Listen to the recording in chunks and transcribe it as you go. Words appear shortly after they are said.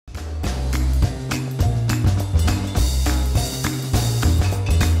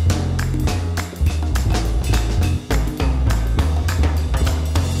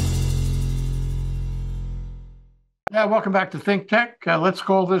Yeah, welcome back to ThinkTech. Let's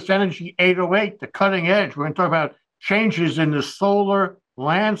call this Energy 808, the cutting edge. We're going to talk about changes in the solar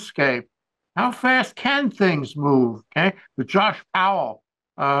landscape. How fast can things move? Okay, with Josh Powell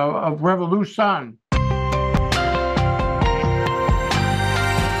of Revolusun.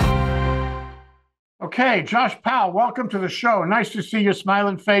 Okay, Josh Powell, welcome to the show. Nice to see your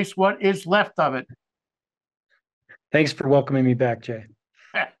smiling face. What is left of it? Thanks for welcoming me back, Jay.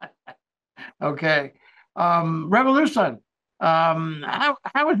 Okay. Revolusun, how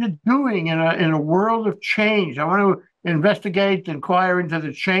is it doing in a world of change? I want to inquire into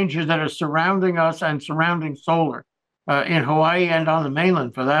the changes that are surrounding us and surrounding solar in Hawaii and on the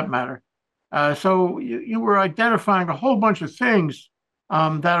mainland, for that matter. So you were identifying a whole bunch of things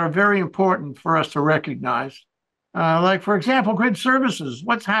that are very important for us to recognize, like, for example, grid services.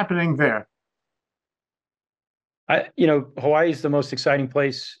 What's happening there? Hawaii is the most exciting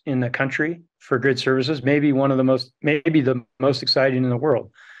place in the country for grid services, maybe the most exciting in the world.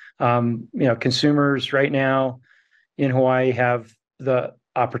 Consumers right now in Hawaii have the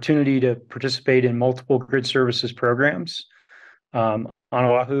opportunity to participate in multiple grid services programs. On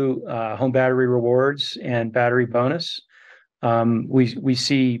Oahu, home battery rewards and battery bonus. We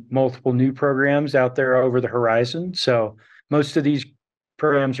see multiple new programs out there over the horizon. So most of these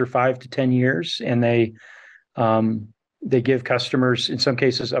programs are 5 to 10 years, and they give customers, in some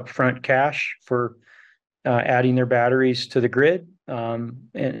cases, upfront cash for adding their batteries to the grid,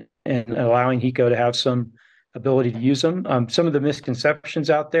 and allowing HECO to have some ability to use them. Some of the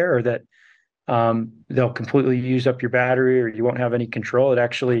misconceptions out there are that they'll completely use up your battery or you won't have any control.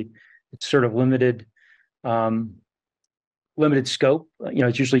 It's sort of limited scope.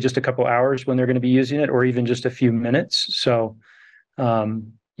 It's usually just a couple hours when they're going to be using it, or even just a few minutes. So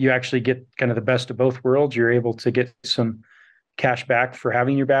you actually get kind of the best of both worlds. You're able to get some cash back for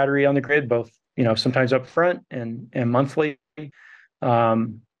having your battery on the grid, both sometimes up front and monthly,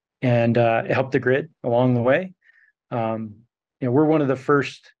 and help the grid along the way. We're one of the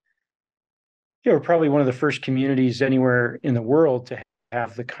first. We're probably one of the first communities anywhere in the world to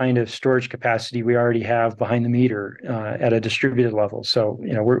have the kind of storage capacity we already have behind the meter at a distributed level. So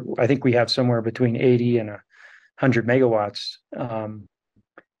I think we have somewhere between 80 and 100 megawatts.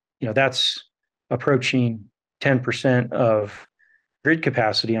 That's approaching 10% of grid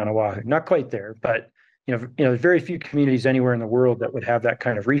capacity on Oahu. Not quite there, but very few communities anywhere in the world that would have that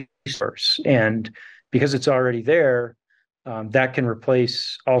kind of resource. And because it's already there, that can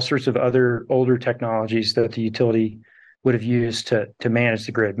replace all sorts of other older technologies that the utility would have used to manage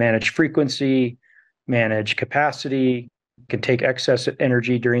the grid, manage frequency, manage capacity, can take excess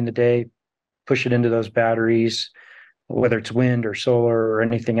energy during the day, push it into those batteries, whether it's wind or solar or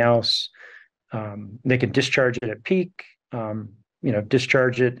anything else. They can discharge it at peak,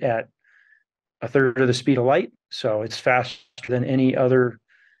 discharge it at a third of the speed of light. So it's faster than any other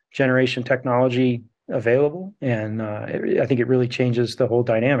generation technology available. And I think it really changes the whole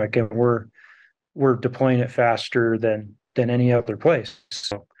dynamic. And we're deploying it faster than any other place.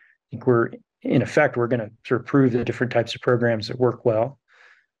 So I think we're going to sort of prove the different types of programs that work well,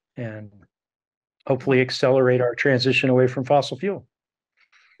 and hopefully accelerate our transition away from fossil fuel.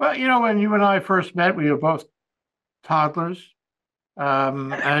 Well, when you and I first met, we were both toddlers,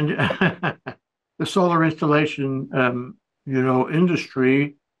 and the solar installation,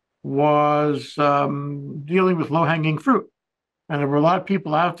 industry was dealing with low-hanging fruit. And there were a lot of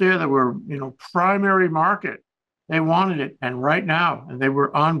people out there that were, primary market. They wanted it, and right now, and they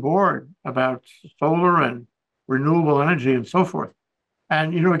were on board about solar and renewable energy and so forth.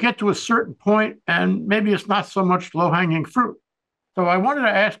 And, we get to a certain point, and maybe it's not so much low-hanging fruit. So I wanted to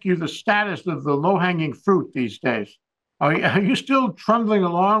ask you the status of the low-hanging fruit these days. Are you still trundling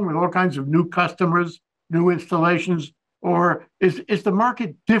along with all kinds of new customers, new installations, or is the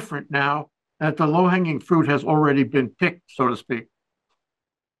market different now that the low-hanging fruit has already been picked, so to speak?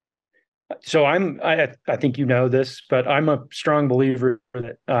 So I think you know this, but I'm a strong believer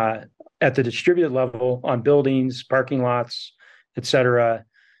that at the distributed level on buildings, parking lots, et cetera,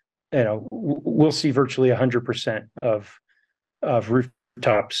 we'll see virtually 100% of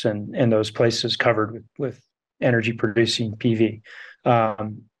rooftops and those places covered with energy producing PV.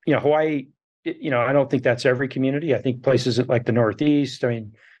 Hawaii, I don't think that's every community. I think places like the Northeast,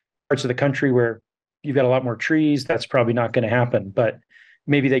 parts of the country where you've got a lot more trees, that's probably not going to happen, but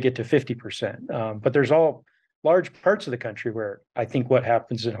maybe they get to 50%. But there's all large parts of the country where I think what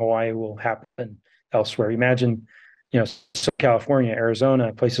happens in Hawaii will happen elsewhere. Imagine, California,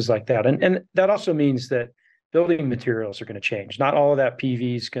 Arizona, places like that. And that also means that building materials are going to change. Not all of that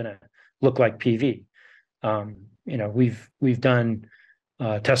PV is going to look like PV. We've done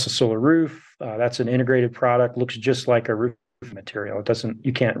Tesla Solar Roof. That's an integrated product, looks just like a roof material. It doesn't,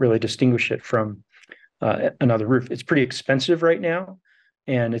 you can't really distinguish it from another roof. It's pretty expensive right now,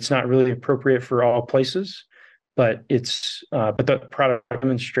 and it's not really appropriate for all places. But but the product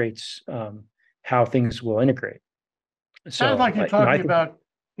demonstrates how things will integrate. Sounds So like you're I talking think, about,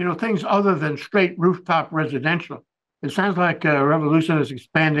 things other than straight rooftop residential. It sounds like Revolution is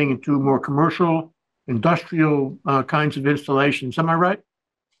expanding into more commercial, industrial kinds of installations. Am I right?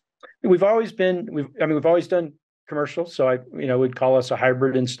 we've always done commercial, so would call us a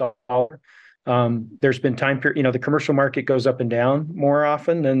hybrid installer. There's been time period, the commercial market goes up and down more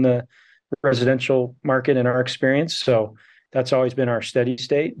often than the residential market in our experience. So that's always been our steady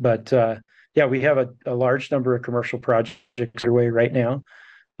state. But yeah, we have a large number of commercial projects underway right now.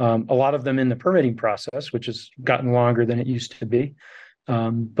 A lot of them in the permitting process, which has gotten longer than it used to be.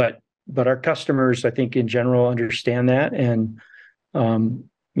 But our customers, I think, in general, understand that, and are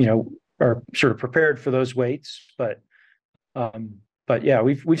sort of prepared for those waits. But yeah,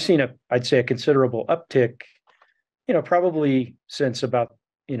 we've seen I'd say a considerable uptick, probably since about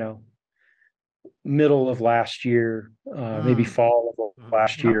middle of last year, maybe fall of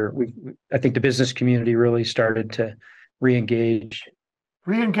last year. I think the business community really started to re-engage.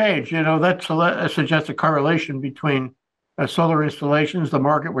 Re-engage, that suggests a correlation between solar installations, the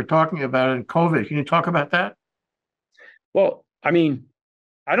market we're talking about, and COVID. Can you talk about that? Well, I mean,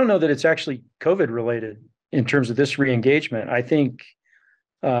 I don't know that it's actually COVID related in terms of this re-engagement. I think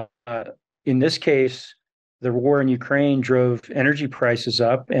in this case, the war in Ukraine drove energy prices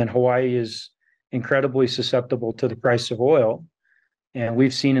up, and Hawaii is incredibly susceptible to the price of oil. And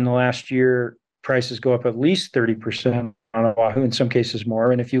we've seen in the last year prices go up at least 30% on Oahu, in some cases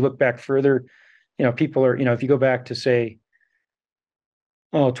more. And if you look back further, people are, if you go back to say,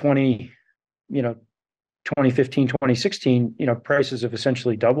 2015, 2016, prices have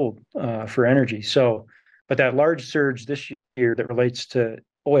essentially doubled for energy. So, but that large surge this year that relates to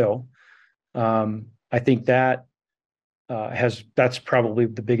oil, I think that that's probably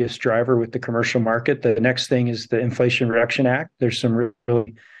the biggest driver with the commercial market. The next thing is the Inflation Reduction Act. There's some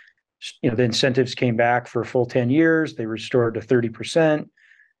really, the incentives came back for a full 10 years. They restored to 30%.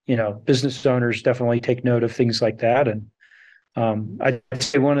 Business owners definitely take note of things like that. And I'd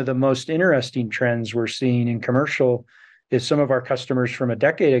say one of the most interesting trends we're seeing in commercial is some of our customers from a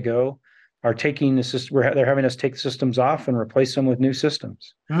decade ago are taking the system. They're having us take systems off and replace them with new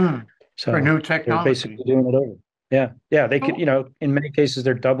systems. So for new they're technology. basically doing it over. Yeah. They could, in many cases,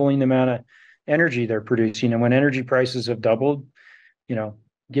 they're doubling the amount of energy they're producing. And when energy prices have doubled,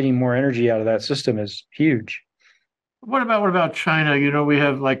 getting more energy out of that system is huge. What about China? We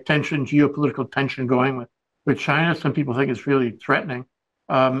have like geopolitical tension going with China. Some people think it's really threatening,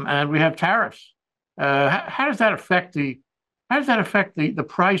 and we have tariffs. How does that affect the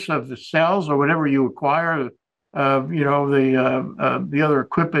price of the cells or whatever you acquire? The other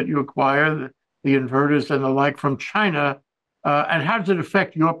equipment you acquire, the inverters and the like from China, and how does it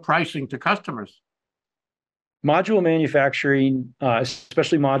affect your pricing to customers? Module manufacturing,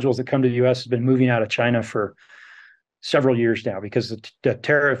 especially modules that come to the U.S., has been moving out of China for several years now because the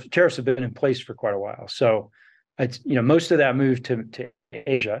tariffs have been in place for quite a while. So it's, most of that moved to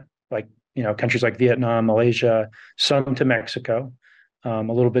Asia, like, countries like Vietnam, Malaysia, some to Mexico, a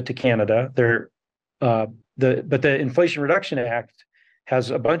little bit to Canada. But the Inflation Reduction Act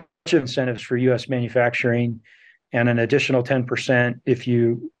has a bunch of incentives for U.S. manufacturing and an additional 10% if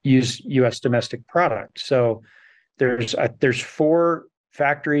you use U.S. domestic product. So there's 4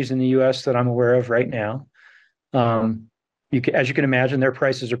 factories in the U.S. that I'm aware of right now. As you can imagine, their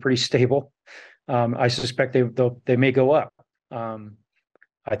prices are pretty stable. I suspect they may go up.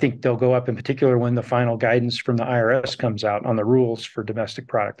 I think they'll go up in particular when the final guidance from the IRS comes out on the rules for domestic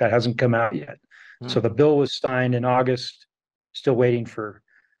product. That hasn't come out yet. So the bill was signed in August, still waiting for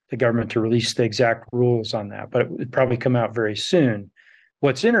the government to release the exact rules on that, but it would probably come out very soon.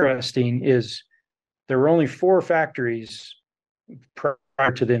 What's interesting is there were only 4 factories prior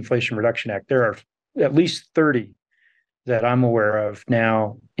to the Inflation Reduction Act. There are at least 30 that I'm aware of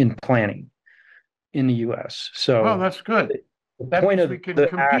now in planning in the U.S. So that's good. The point of the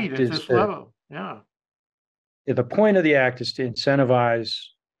act is this level. Yeah. The point of the act is to incentivize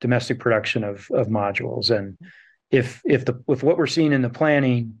domestic production of modules. And with what we're seeing in the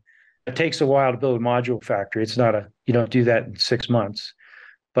planning, it takes a while to build a module factory. It's not you don't do that in 6 months.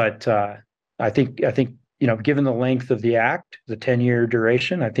 But I think given the length of the act, the 10-year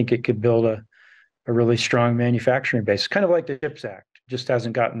duration, I think it could build a really strong manufacturing base, kind of like the CHIPS Act, just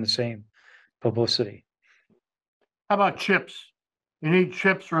hasn't gotten the same publicity. How about chips? You need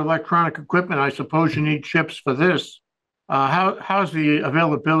chips for electronic equipment. I suppose you need chips for this. How's the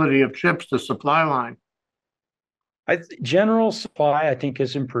availability of chips to supply line? General supply, I think,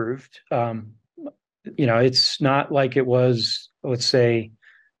 has improved. It's not like it was, let's say,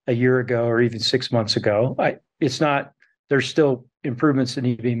 a year ago or even 6 months ago. It's not. There's still improvements that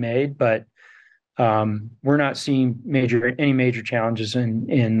need to be made, but we're not seeing any major challenges in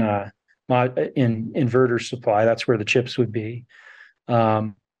inverter supply. That's where the chips would be.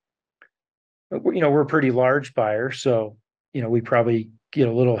 We're a pretty large buyer, so we probably get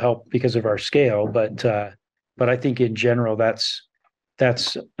a little help because of our scale, but I think in general that's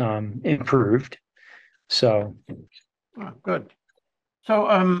improved. So good. So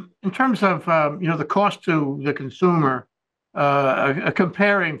in terms of the cost to the consumer,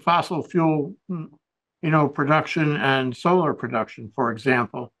 comparing fossil fuel production and solar production, for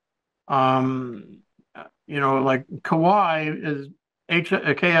example, like Kauai is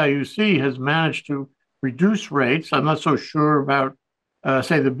KIUC has managed to reduce rates. I'm not so sure about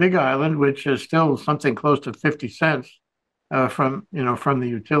say the Big Island, which is still something close to 50 cents from the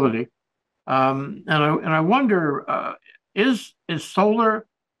utility. And I wonder, is solar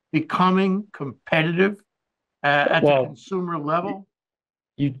becoming competitive at the consumer level?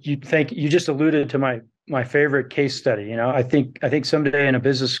 You think you just alluded to my favorite case study. I think someday in a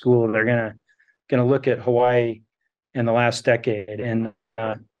business school they're gonna look at Hawaii in the last decade, and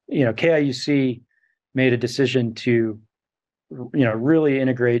KIUC made a decision to really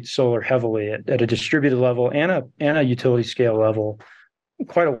integrate solar heavily at a distributed level and a utility scale level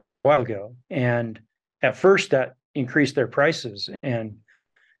quite a while ago. And at first that increased their prices, and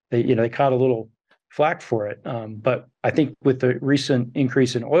they caught a little flack for it. But I think with the recent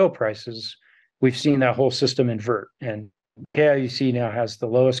increase in oil prices, we've seen that whole system invert, and KIUC now has the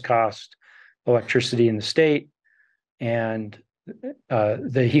lowest cost electricity in the state. And the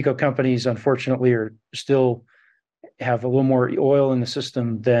HECO companies, unfortunately, are still have a little more oil in the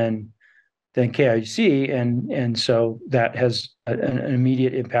system than KIUC, and so that has an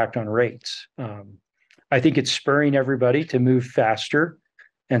immediate impact on rates. I think it's spurring everybody to move faster,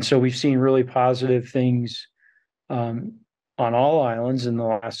 and so we've seen really positive things on all islands in the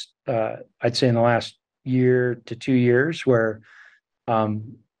last, I'd say, in the last year to 2 years, where the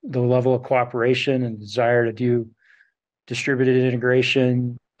level of cooperation and desire to do distributed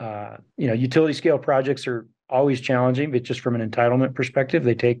integration, utility scale projects are always challenging, but just from an entitlement perspective,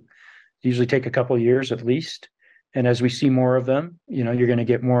 they usually take a couple of years at least. And as we see more of them, you're going to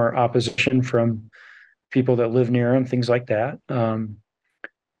get more opposition from people that live near them, things like that. The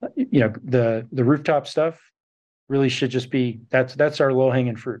rooftop stuff really should just be that's our low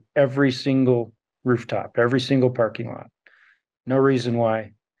hanging fruit. Every single rooftop, every single parking lot. No reason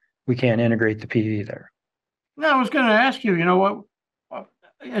why we can't integrate the PV there. No, I was going to ask you. What?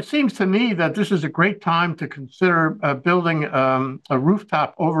 It seems to me that this is a great time to consider building a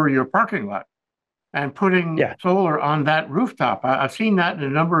rooftop over your parking lot and putting solar on that rooftop. I've seen that in a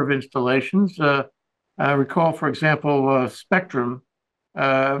number of installations. I recall, for example, Spectrum,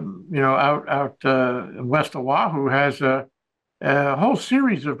 out west of Oahu, has a whole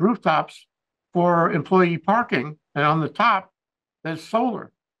series of rooftops for employee parking, and on the top there's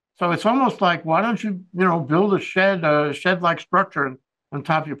solar. So it's almost like, why don't you build a shed-like structure on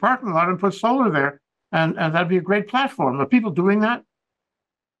top of your parking lot and put solar there, and that'd be a great platform. Are people doing that?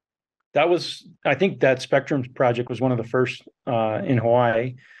 I think that Spectrum project was one of the first in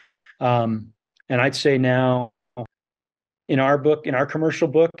Hawaii. And I'd say now in our commercial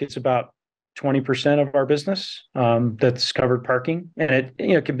book, it's about 20% of our business that's covered parking. And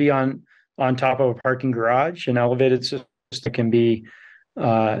it can be on top of a parking garage, an elevated system. It can be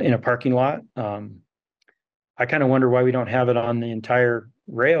in a parking lot. I kind of wonder why we don't have it on the entire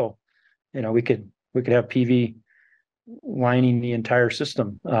rail. We could have PV lining the entire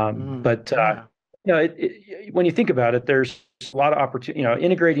system. But when you think about it, there's a lot of opportunity.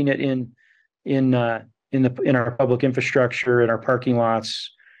 Integrating it in our public infrastructure, in our parking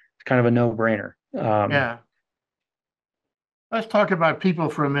lots, it's kind of a no-brainer. Let's talk about people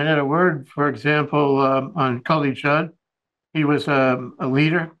for a minute. A word, for example, on Cully Judd. He was a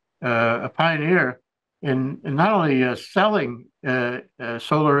leader, a pioneer in not only selling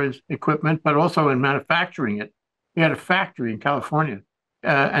solar equipment, but also in manufacturing it. He had a factory in California,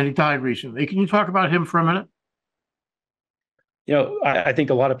 and he died recently. Can you talk about him for a minute? I think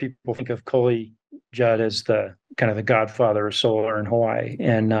a lot of people think of Cully Judd as the kind of the godfather of solar in Hawaii.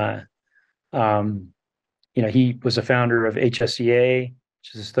 And, he was a founder of HSEA,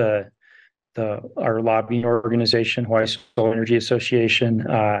 which is our lobbying organization, Hawaii Solar Energy Association,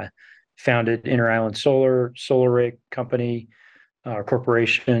 founded Inter-Island Solar Rig Company,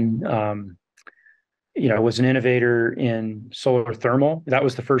 corporation. was an innovator in solar thermal. That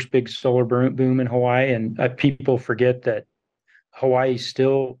was the first big solar boom in Hawaii. And people forget that Hawaii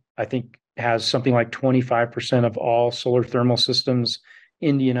still, I think, has something like 25% of all solar thermal systems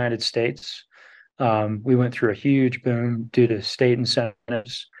in the United States. We went through a huge boom due to state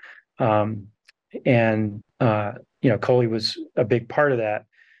incentives. And Coley was a big part of that.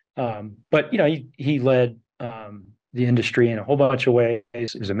 But he led the industry in a whole bunch of ways. He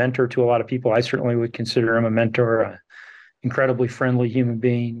was a mentor to a lot of people. I certainly would consider him a mentor, an incredibly friendly human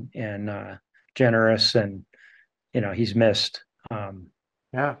being, and generous. And he's missed.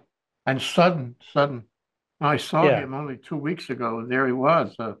 Yeah, and sudden. I saw Yeah. him only 2 weeks ago. There he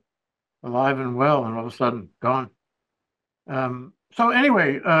was, alive and well, and all of a sudden gone. So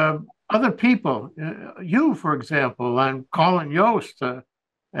anyway, other people, you, for example, and Colin Yost,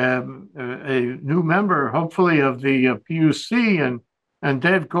 a new member, hopefully, of the PUC, and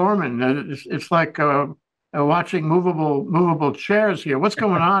Dave Gorman. It's like watching movable chairs here. What's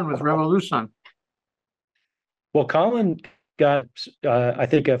going on with Revolusun? Well, Colin got, I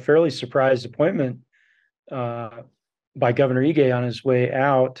think, a fairly surprise appointment by Governor Ige on his way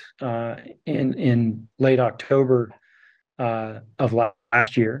out in late October of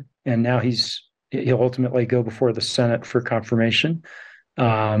last year, and now he'll ultimately go before the Senate for confirmation,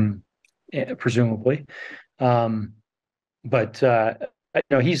 presumably. But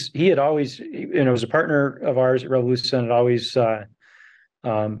he had always, was a partner of ours at Revolusun. Had always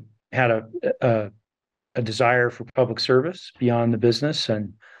had a desire for public service beyond the business,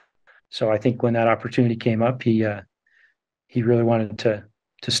 and so I think when that opportunity came up, he really wanted to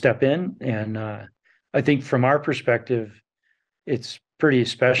step in. And I think from our perspective, it's pretty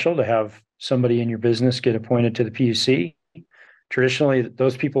special to have somebody in your business get appointed to the PUC. Traditionally,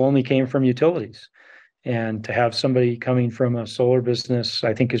 those people only came from utilities, and to have somebody coming from a solar business,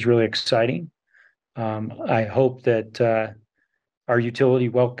 I think, is really exciting. I hope that our utility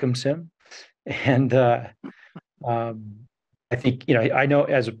welcomes him, and I think I know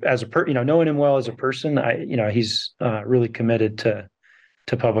knowing him well as a person, he's really committed to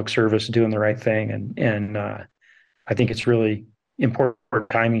public service, doing the right thing, and I think it's really important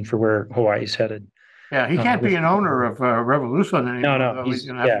timing for where Hawaii's headed. Yeah, he can't be an owner of Revolusun anymore. No, he's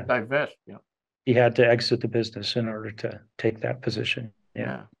going to have to divest. Yeah, he had to exit the business in order to take that position.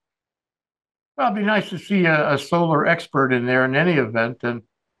 Yeah. Well, it'd be nice to see a solar expert in there in any event. And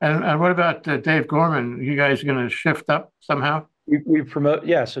what about Dave Gorman? You guys going to shift up somehow? We promote.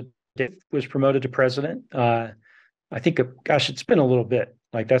 Yeah, so Dave was promoted to president. I think, it's been a little bit.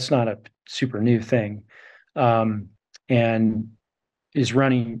 Like, that's not a super new thing, and is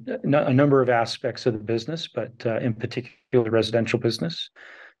running a number of aspects of the business, but in particular the residential business,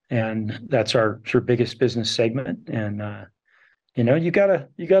 and that's our sort of biggest business segment. And you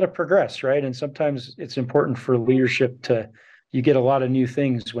gotta progress, right? And sometimes it's important for leadership you get a lot of new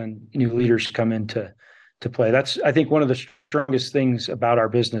things when new leaders come into play. That's, I think, one of the strongest things about our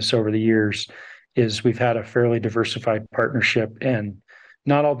business over the years is we've had a fairly diversified partnership, and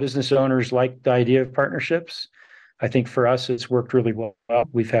not all business owners like the idea of partnerships. I think for us, it's worked really well.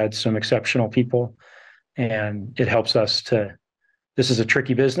 We've had some exceptional people, and it helps us this is a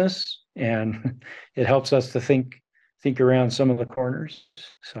tricky business, and it helps us to think around some of the corners.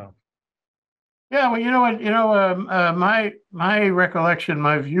 So. Yeah, well, you know what, my recollection,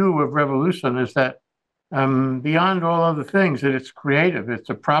 my view of Revolusun is that beyond all other things, that it's creative.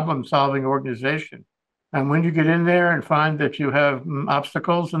 It's a problem-solving organization, and when you get in there and find that you have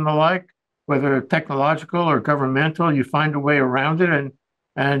obstacles and the like, whether technological or governmental, you find a way around it,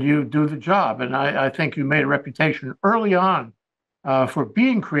 and you do the job. And I think you made a reputation early on for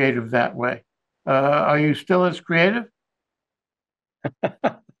being creative that way. Are you still as creative?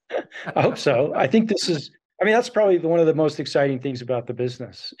 I hope so. I think that's probably one of the most exciting things about the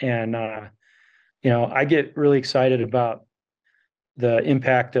business. And, I get really excited about the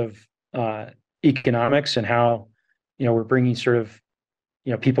impact of economics and how, we're bringing sort of,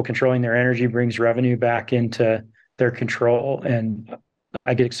 people controlling their energy brings revenue back into their control. And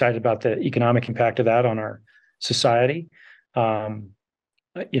I get excited about the economic impact of that on our society.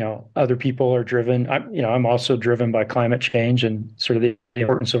 Other people are driven. I'm also driven by climate change and sort of the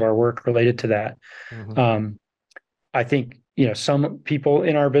importance of our work related to that. Mm-hmm. I think, some people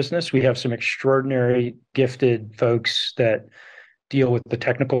in our business, we have some extraordinary gifted folks that deal with the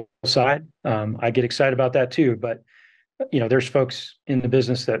technical side. I get excited about that too, but there's folks in the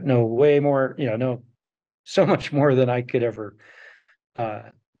business that know way more, know so much more than I could ever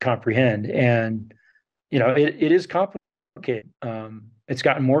comprehend. And, it is complicated. It's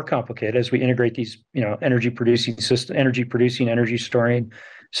gotten more complicated as we integrate these, energy producing, energy storing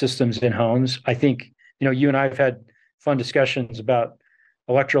systems in homes. I think you and I have had fun discussions about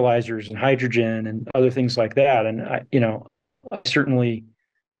electrolyzers and hydrogen and other things like that. And I certainly,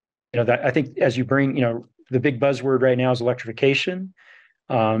 that I think as you bring, the big buzzword right now is electrification.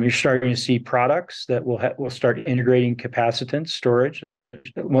 You're starting to see products that will start integrating capacitance storage.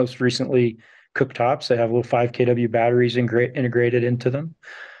 Most recently, cooktops that have little 5 kW batteries integrated into them.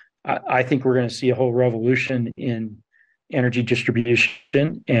 I think we're going to see a whole revolution in energy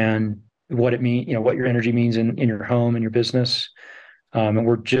distribution and what it means, what your energy means in your home and your business. And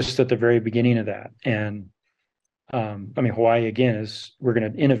we're just at the very beginning of that. And Hawaii again we're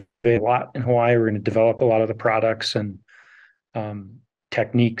going to innovate a lot in Hawaii. We're going to develop a lot of the products and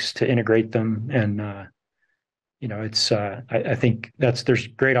techniques to integrate them. And I think there's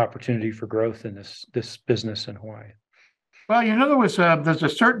great opportunity for growth in this business in Hawaii. Well, there's a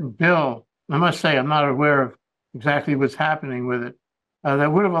certain bill, I must say, I'm not aware of exactly what's happening with it,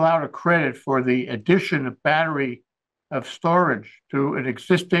 that would have allowed a credit for the addition of battery of storage to an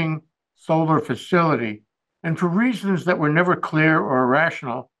existing solar facility. And for reasons that were never clear or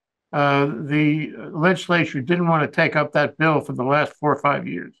rational, the legislature didn't want to take up that bill for the last 4 or 5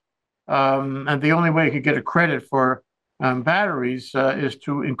 years. And the only way you could get a credit for batteries is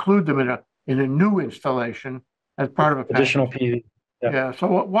to include them in a new installation as part of a additional package. PV. Yeah. Yeah. So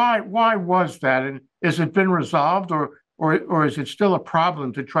why was that? And has it been resolved, or is it still a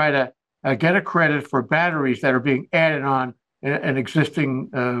problem to try to get a credit for batteries that are being added on an existing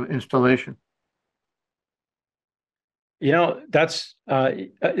installation? That's so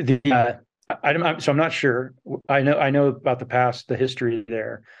I'm not sure. I know about the history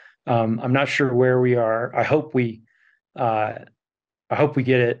there. I'm not sure where we are. I hope we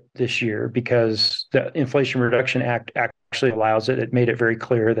get it this year because the Inflation Reduction Act actually allows it. It made it very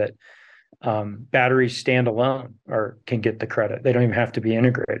clear that batteries standalone can get the credit. They don't even have to be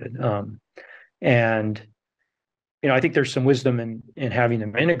integrated. And I think there's some wisdom in having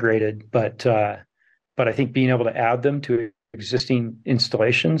them integrated, but I think being able to add them to existing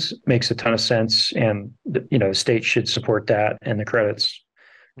installations makes a ton of sense, and the state should support that, and the credits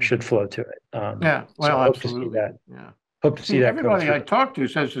should flow to it. Yeah, well, so I hope absolutely. To see that. Yeah. Hope to see that. Everybody I talk to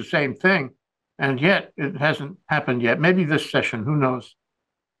says the same thing, and yet it hasn't happened yet. Maybe this session, who knows?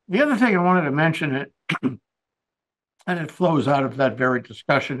 The other thing I wanted to mention, and it flows out of that very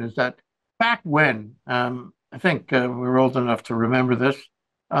discussion, is that back when, I think we're old enough to remember this,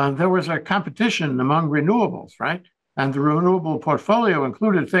 there was a competition among renewables, right? And the renewable portfolio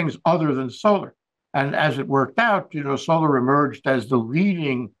included things other than solar. And as it worked out, solar emerged as the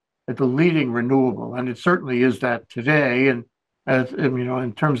leading renewable, and it certainly is that today. And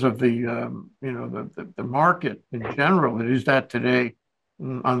in terms of the market in general, it is that today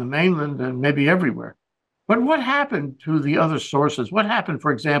on the mainland and maybe everywhere. But what happened to the other sources? What happened,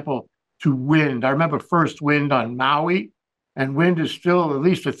 for example, to wind? I remember first wind on Maui, and wind is still at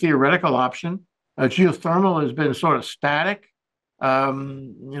least a theoretical option. Geothermal has been sort of static.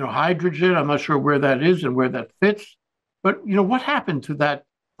 Hydrogen, I'm not sure where that is and where that fits. But, what happened to that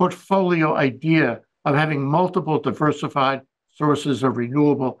portfolio idea of having multiple diversified sources of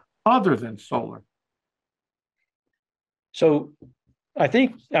renewable other than solar? So I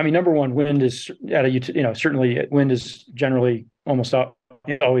think, number one, wind is certainly wind is generally almost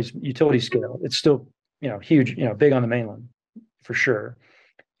always utility scale. It's still, huge, big on the mainland for sure.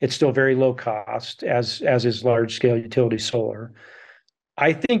 It's still very low cost, as is large scale utility solar.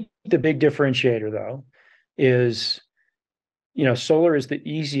 I think the big differentiator, though, is, solar is the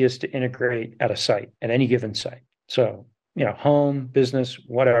easiest to integrate at any given site. So, home, business,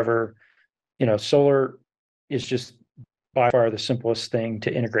 whatever, solar is just by far the simplest thing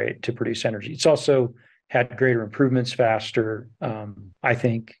to integrate to produce energy. It's also had greater improvements faster, I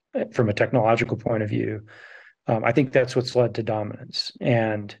think, from a technological point of view. I think that's what's led to dominance.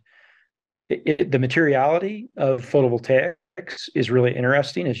 And the materiality of photovoltaics is really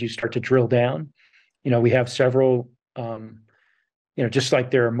interesting as you start to drill down. We have several, just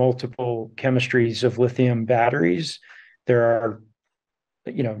like there are multiple chemistries of lithium batteries, there are,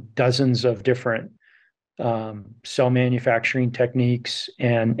 dozens of different cell manufacturing techniques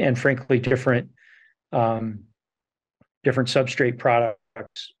and frankly, different substrate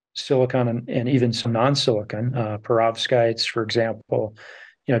products, silicon and even some non-silicon, perovskites, for example,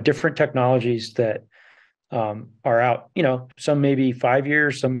 different technologies that are out, some maybe 5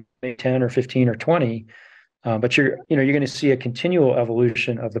 years, some maybe 10 or 15 or 20, but you're going to see a continual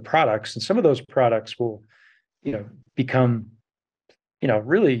evolution of the products, and some of those products will, become,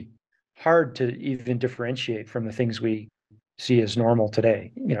 really hard to even differentiate from the things we see as normal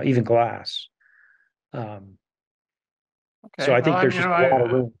today, even glass. So I think there's just a lot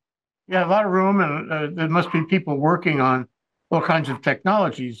of room. Yeah, a lot of room, and there must be people working on all kinds of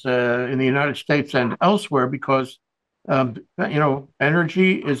technologies in the United States and elsewhere because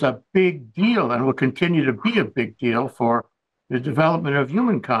energy is a big deal and will continue to be a big deal for the development of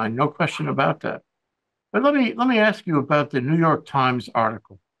humankind. No question about that. But let me ask you about the New York Times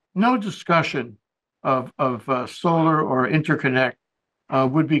article. No discussion of solar or interconnect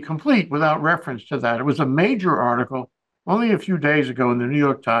would be complete without reference to that. It was a major article only a few days ago in the New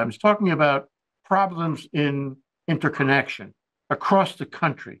York Times talking about problems in interconnection across the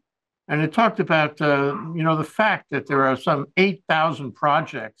country. And it talked about the fact that there are some 8,000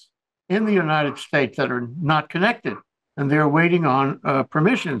 projects in the United States that are not connected, and they're waiting on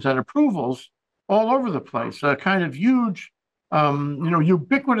permissions and approvals all over the place. A kind of huge,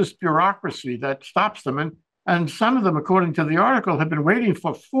 ubiquitous bureaucracy that stops them. And some of them, according to the article, have been waiting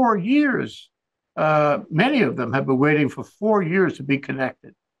for 4 years. Many of them have been waiting for 4 years to be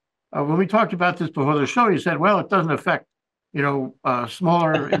connected. When we talked about this before the show, you said, well, it doesn't affect,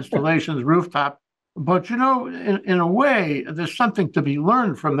 smaller installations, rooftop. But, in a way, there's something to be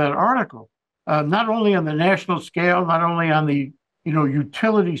learned from that article, not only on the national scale, not only on the,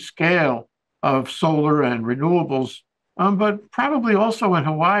 utility scale of solar and renewables, but probably also in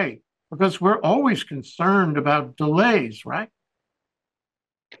Hawaii, because we're always concerned about delays, right?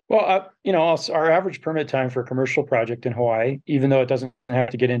 Well, our average permit time for a commercial project in Hawaii, even though it doesn't have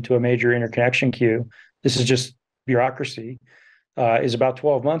to get into a major interconnection queue, this is just bureaucracy, is about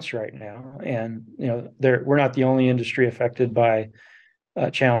 12 months right now. And, we're not the only industry affected by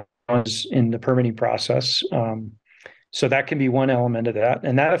challenges in the permitting process. So that can be one element of that.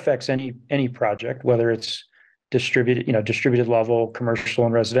 And that affects any project, whether it's distributed level, commercial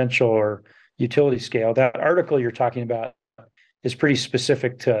and residential, or utility scale. That article you're talking about is pretty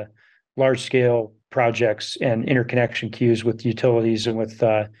specific to large scale projects and interconnection queues with utilities and with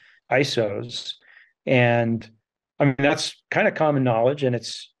ISOs. And I mean, that's kind of common knowledge, and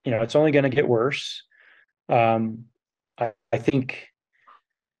it's only going to get worse. I think,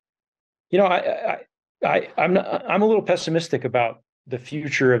 I'm a little pessimistic about the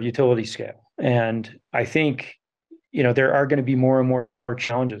future of utility scale. And I think, there are going to be more and more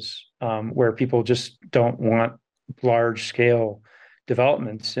challenges where people just don't want large scale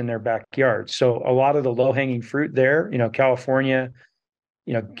developments in their backyard. So a lot of the low hanging fruit there, California,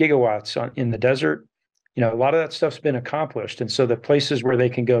 gigawatts in the desert, a lot of that stuff's been accomplished. And so the places where they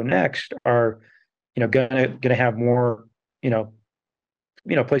can go next are, gonna have more,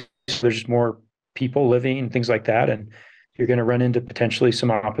 places where there's more people living and things like that. And you're going to run into potentially some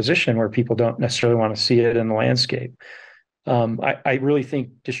opposition where people don't necessarily want to see it in the landscape. I really think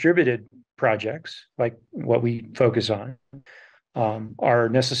distributed projects, like what we focus on, are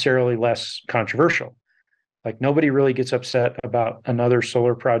necessarily less controversial. Like nobody really gets upset about another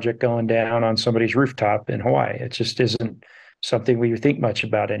solar project going down on somebody's rooftop in Hawaii. It just isn't something we think much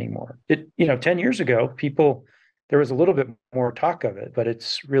about anymore. 10 years ago, there was a little bit more talk of it, but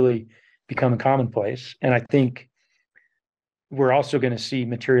it's really become commonplace. And I think we're also going to see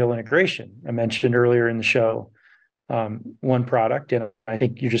material integration. I mentioned earlier in the show, one product, and I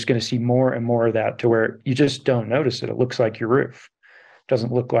think you're just going to see more and more of that to where you just don't notice it. It looks like your roof. It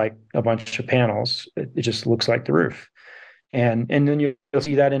doesn't look like a bunch of panels. It just looks like the roof. And then you'll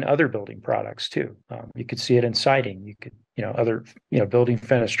see that in other building products too. You could see it in siding. You could, other, building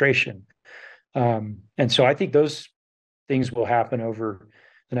fenestration. And so I think those things will happen over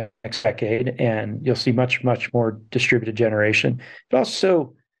the next decade, and you'll see much, much more distributed generation. It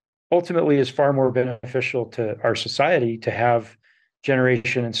also ultimately is far more beneficial to our society to have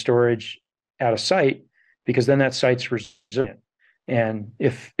generation and storage at a site, because then that site's resilient. And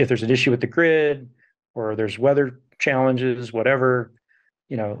if there's an issue with the grid or there's weather challenges, whatever,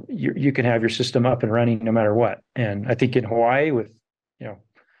 you can have your system up and running no matter what. And I think in Hawaii, with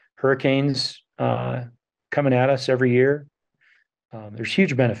hurricanes coming at us every year, there's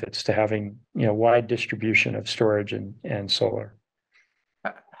huge benefits to having wide distribution of storage and solar.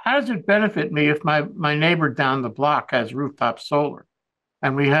 How does it benefit me if my neighbor down the block has rooftop solar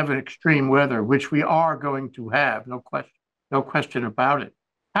and we have an extreme weather, which we are going to have, no question about it?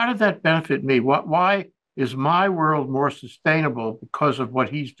 How did that benefit me? Why is my world more sustainable because of what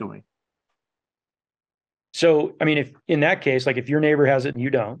he's doing? So, I mean, if in that case, like if your neighbor has it and you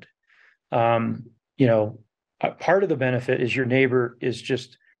don't, part of the benefit is your neighbor is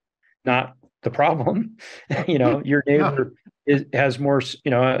just not the problem. Your neighbor has more,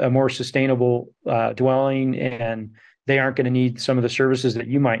 a more sustainable dwelling, and they aren't going to need some of the services that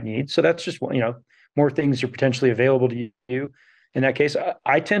you might need. So that's just, more things are potentially available to you. in that case.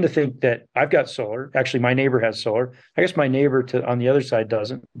 I tend to think that I've got solar. Actually, my neighbor has solar. I guess my neighbor on the other side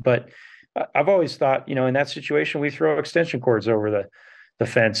doesn't. But I've always thought, in that situation, we throw extension cords over the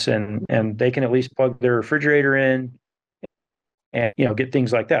fence, and they can at least plug their refrigerator in, and get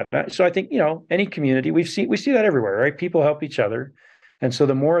things like that. So I think any community, we see that everywhere, right? People help each other, and so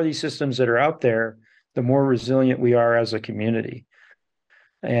the more of these systems that are out there, the more resilient we are as a community.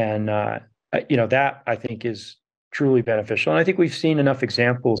 And that I think is truly beneficial. And I think we've seen enough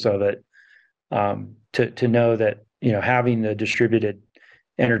examples of it to know that having the distributed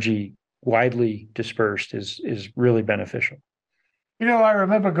energy widely dispersed is really beneficial. I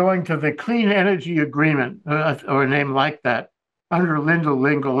remember going to the Clean Energy Agreement, or a name like that, under Linda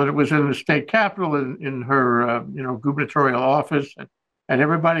Lingle, and it was in the state capitol in her gubernatorial office, and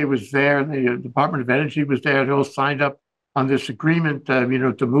everybody was there. The Department of Energy was there. They all signed up on this agreement,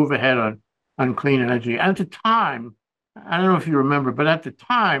 to move ahead on clean energy. And at the time, I don't know if you remember, but at the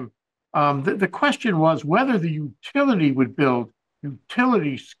time, the question was whether the utility would build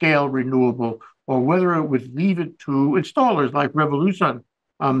utility scale renewable, or whether it would leave it to installers like Revolusun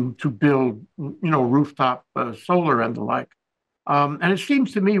to build, rooftop solar and the like. And it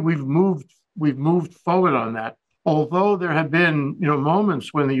seems to me we've moved forward on that. Although there have been,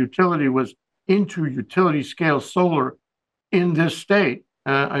 moments when the utility was into utility scale solar in this state.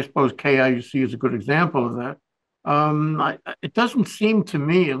 I suppose KIUC is a good example of that. It doesn't seem to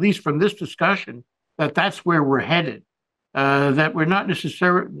me, at least from this discussion, that that's where we're headed. That we're not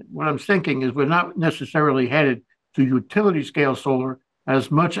necessarily, what I'm thinking is we're not necessarily headed to utility scale solar as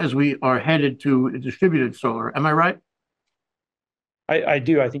much as we are headed to distributed solar. Am I right? I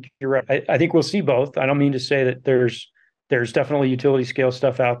do. I think you're right. I think we'll see both. I don't mean to say that there's definitely utility scale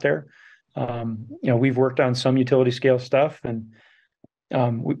stuff out there. We've worked on some utility scale stuff, and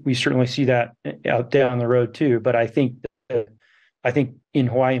we certainly see that out down the road too. But I think in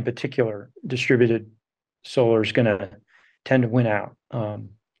Hawaii in particular, distributed solar is going to tend to win out.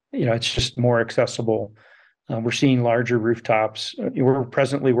 It's just more accessible. We're seeing larger rooftops. We're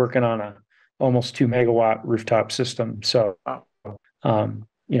presently working on a almost 2 megawatt rooftop system. So,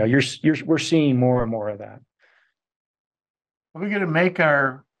 we're seeing more and more of that. Are we going to make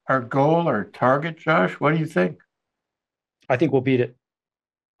our goal or target, Josh? What do you think? I think we'll beat it.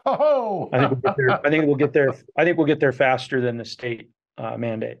 Oh, I think we'll get there. I think we'll get there. I think we'll get there faster than the state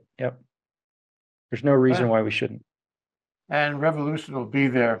mandate. Yep. There's no reason why we shouldn't. And Revolusun will be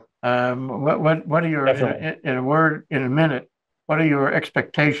there. What are your, in a minute, what are your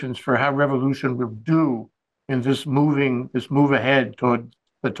expectations for how Revolusun will do in this move ahead toward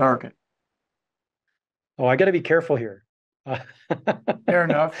the target? Oh, I got to be careful here. Fair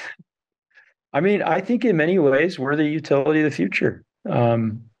enough. I mean, I think in many ways we're the utility of the future.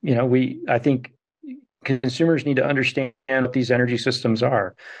 I think consumers need to understand what these energy systems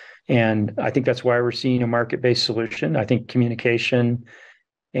are. And I think that's why we're seeing a market-based solution. I think communication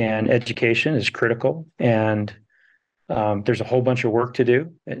and education is critical. And there's a whole bunch of work to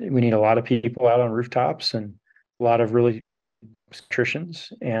do. We need a lot of people out on rooftops, and a lot of really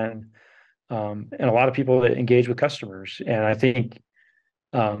electricians, and a lot of people that engage with customers. And I think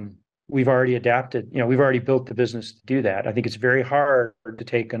we've already adapted. We've already built the business to do that. I think it's very hard to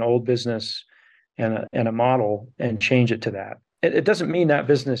take an old business and a model and change it to that. It doesn't mean that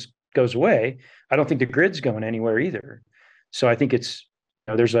business goes away. I don't think the grid's going anywhere either. So I think it's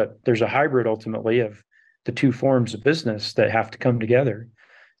there's a hybrid ultimately of the two forms of business that have to come together,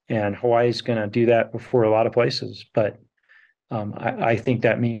 and Hawaii's going to do that before a lot of places. But I think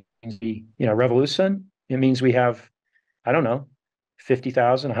that means Revolusun. It means we have, I don't know,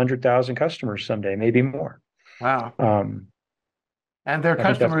 50,000, 100,000 customers someday, maybe more. Wow. And they're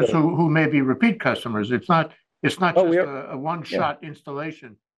customers who may be repeat customers. It's not just a one-shot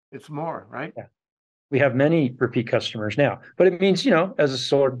installation. It's more, right? Yeah. We have many repeat customers now, but it means, as a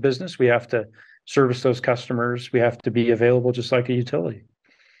solar business, we have to service those customers. We have to be available just like a utility.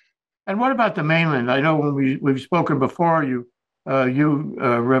 And what about the mainland? I know when we've spoken before,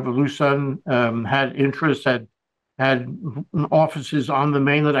 Revolusun had interest, had offices on the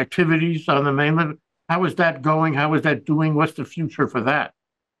mainland, activities on the mainland. How is that going? How is that doing? What's the future for that?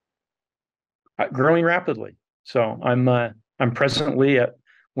 Growing rapidly. So I'm presently at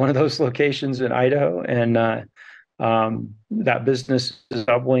one of those locations in Idaho, and that business is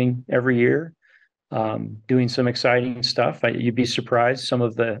doubling every year, doing some exciting stuff. You'd be surprised some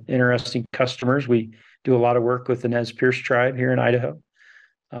of the interesting customers. We do a lot of work with the Nez Perce tribe here in Idaho.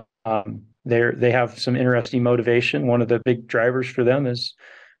 They have some interesting motivation. One of the big drivers for them is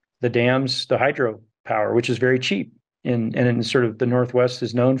the dams, the hydro power, which is very cheap, and in sort of the Northwest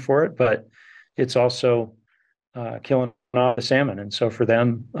is known for it, but it's also killing off the salmon. And so for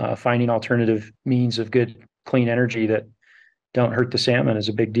them, finding alternative means of good, clean energy that don't hurt the salmon is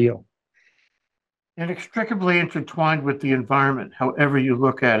a big deal. Inextricably intertwined with the environment, however you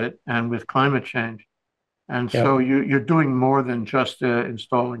look at it, and with climate change. And so you're doing more than just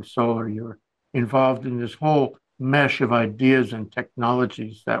installing solar. You're involved in this whole mesh of ideas and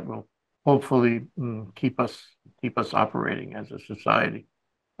technologies that will hopefully keep us operating as a society.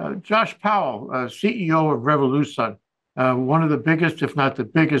 Josh Powell, CEO of Revolusun, one of the biggest, if not the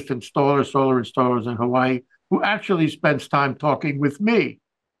biggest, solar installers in Hawaii, who actually spends time talking with me.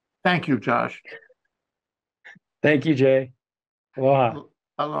 Thank you, Josh. Thank you, Jay. Aloha.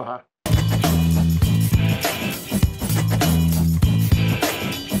 Aloha.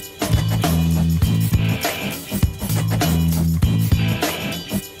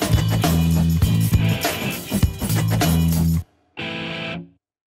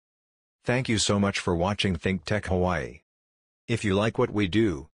 Thank you so much for watching ThinkTech Hawaii. If you like what we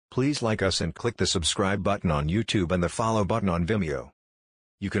do, please like us and click the subscribe button on YouTube and the follow button on Vimeo.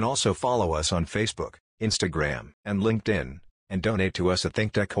 You can also follow us on Facebook, Instagram, and LinkedIn, and donate to us at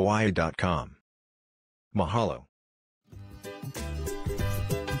thinktechhawaii.com. Mahalo.